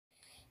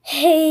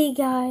Hey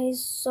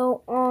guys,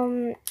 so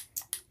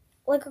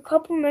like a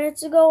couple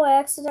minutes ago I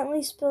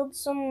accidentally spilled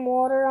some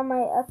water on my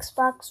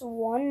Xbox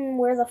One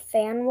where the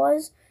fan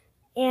was,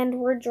 and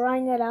we're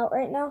drying it out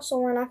right now, so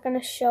we're not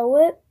gonna show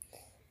it.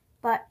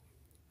 But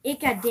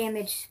it got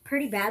damaged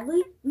pretty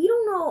badly. We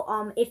don't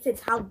know if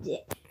it's how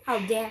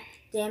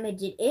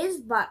damaged it is,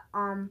 but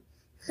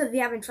because we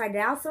haven't tried it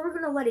out, so we're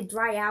gonna let it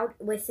dry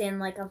out within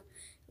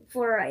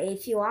for a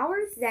few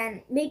hours.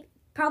 Then maybe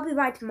probably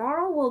by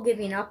tomorrow we'll give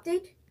you an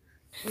update.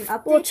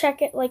 We'll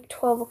check it like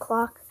 12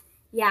 o'clock.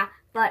 Yeah,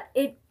 but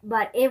it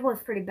was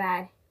pretty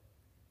bad.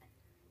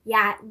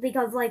 Yeah,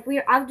 because I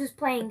was just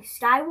playing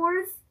Sky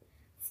Wars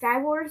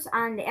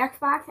on the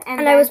Xbox,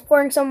 and I was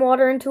pouring some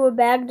water into a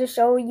bag to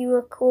show you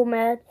a cool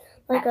for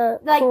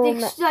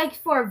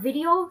a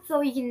video, so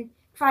we can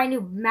try a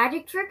new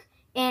magic trick.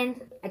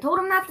 And I told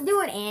him not to do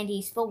it, and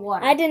he spilled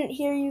water. I didn't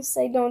hear you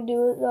say don't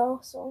do it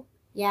though, so.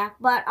 Yeah,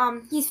 but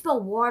he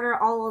spilled water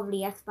all over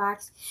the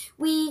Xbox.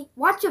 We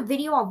watched a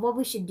video of what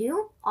we should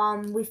do.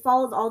 We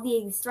followed all the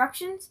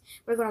instructions.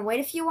 We're gonna wait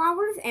a few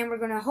hours, and we're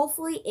gonna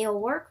hopefully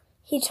it'll work.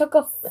 He took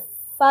a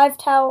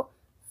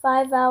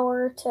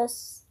 5-hour to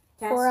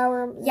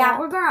 4-hour. Yeah,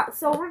 we're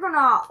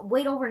gonna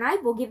wait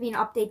overnight. We'll give you an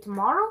update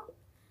tomorrow.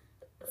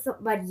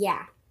 But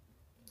yeah,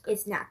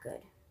 it's not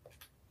good.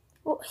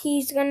 Well,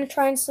 he's gonna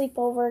try and sleep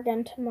over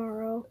again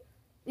tomorrow.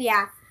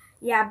 Yeah,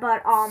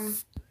 but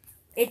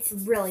it's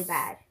really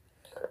bad.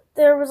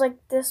 There was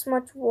like this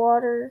much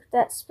water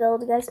that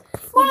spilled, guys.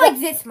 Well, like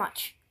this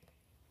much.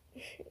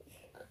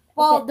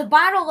 Well, okay. The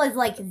bottle is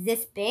like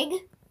this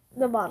big.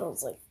 The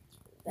bottle's like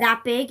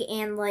that big,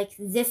 and like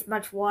this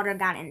much water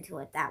got into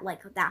it. That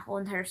whole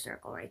entire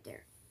circle right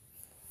there.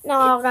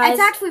 No, guys,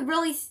 it's actually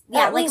really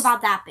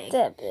about that big.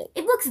 That big.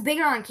 It looks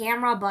bigger on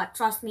camera, but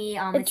trust me,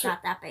 it's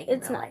not that big in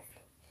real life.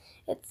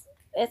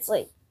 It's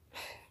like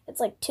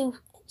 2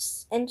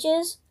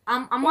 inches.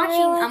 I'm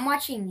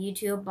watching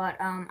YouTube, but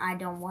I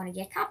don't want to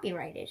get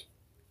copyrighted.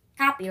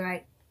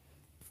 Copyright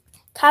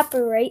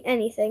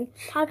anything.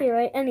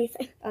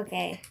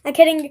 Okay. I'm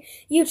kidding.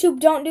 YouTube,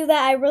 don't do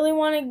that. I really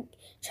want to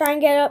try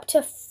and get up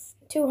to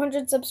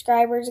 200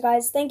 subscribers,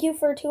 guys. Thank you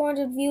for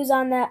 200 views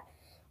on that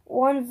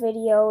one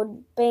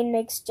video. Bane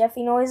makes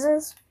Jeffy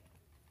noises.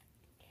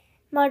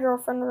 My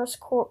girlfriend was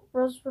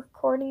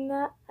recording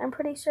that. I'm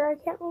pretty sure. I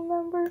can't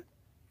remember.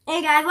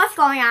 Hey guys, what's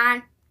going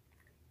on?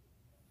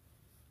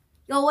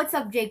 Yo, what's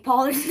up, Jake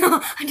Paul?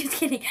 No, I'm just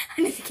kidding.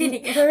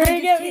 You're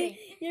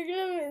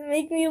gonna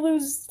make me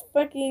lose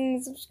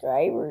fucking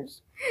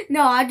subscribers.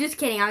 No, I'm just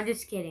kidding.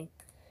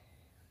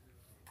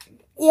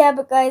 Yeah,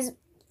 but guys,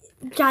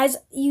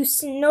 you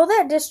know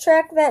that diss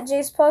track that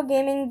Jace Paul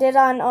Gaming did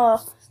on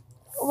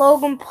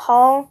Logan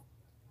Paul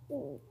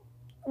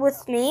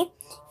with me?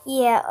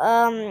 Yeah,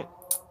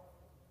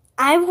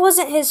 I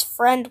wasn't his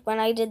friend when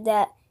I did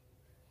that.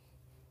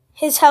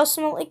 His house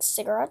smelled like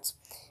cigarettes.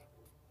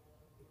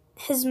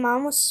 His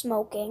mom was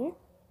smoking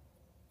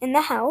in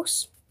the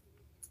house.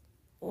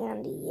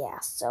 And yeah,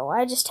 so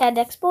I just had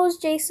to expose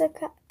Jace a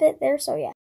bit there, so yeah.